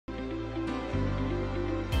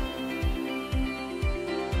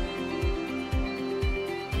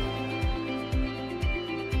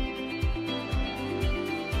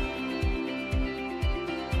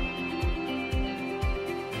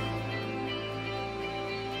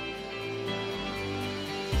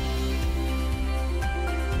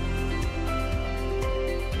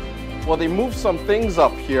Well, they moved some things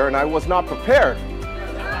up here and I was not prepared.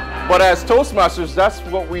 But as Toastmasters, that's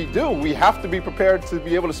what we do. We have to be prepared to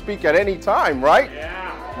be able to speak at any time, right?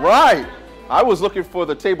 Yeah. Right. I was looking for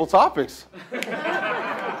the table topics.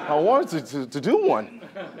 I wanted to do one.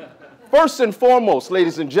 First and foremost,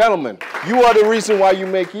 ladies and gentlemen, you are the reason why you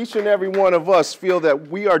make each and every one of us feel that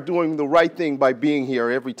we are doing the right thing by being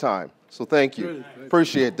here every time. So thank you.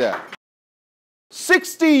 Appreciate that.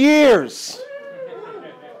 60 years.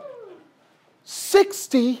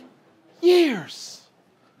 60 years.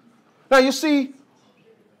 Now you see,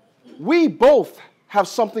 we both have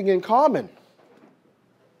something in common.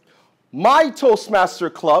 My Toastmaster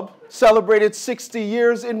Club celebrated 60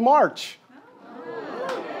 years in March.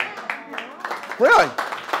 Really?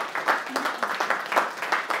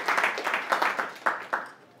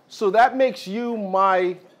 So that makes you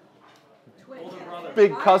my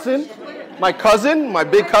big cousin? My cousin? My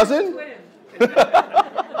big cousin?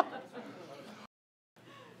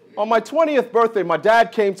 On my 20th birthday, my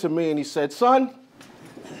dad came to me and he said, son,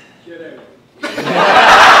 get out.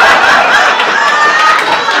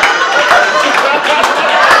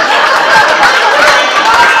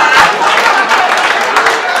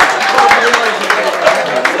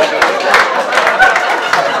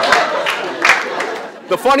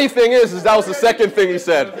 The funny thing is that was the second thing he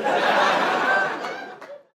said.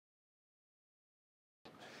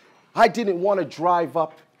 I didn't want to drive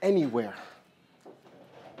up anywhere.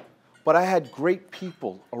 But I had great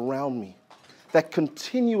people around me that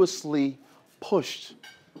continuously pushed,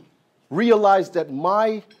 realized that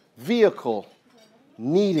my vehicle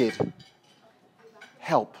needed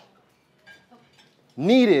help,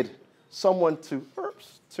 needed someone to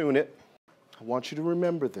tune it. I want you to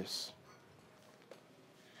remember this.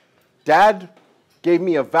 Dad gave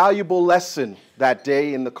me a valuable lesson that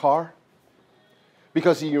day in the car,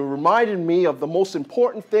 because he reminded me of the most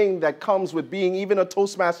important thing that comes with being even a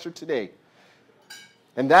Toastmaster today.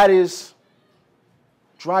 And that is,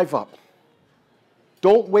 drive up.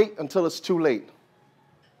 Don't wait until it's too late.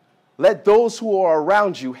 Let those who are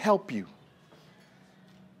around you help you.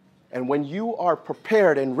 And when you are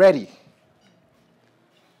prepared and ready,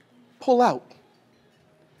 pull out.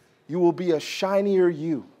 You will be a shinier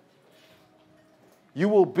you. You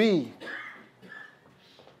will be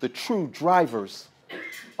the true drivers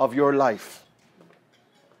of your life.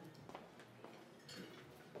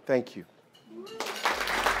 Thank you.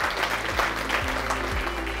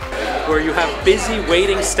 Where you have busy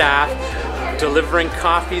waiting staff delivering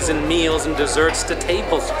coffees and meals and desserts to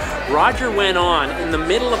tables. Roger went on in the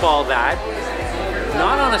middle of all that,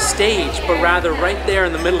 not on a stage, but rather right there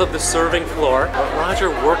in the middle of the serving floor. Roger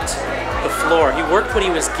worked the floor. He worked what he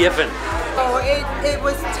was given. Oh, it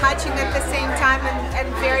was touching at the same time and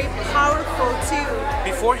very powerful too.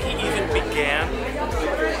 Before he even began,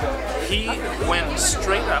 he went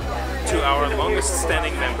straight up to our longest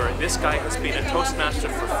standing member. This guy has been a Toastmaster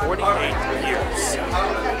for 48 years.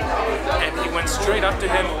 And he went straight up to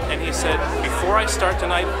him and he said, before I start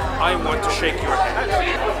tonight, I want to shake your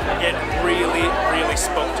hand. It really, really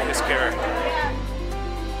spoke to his character.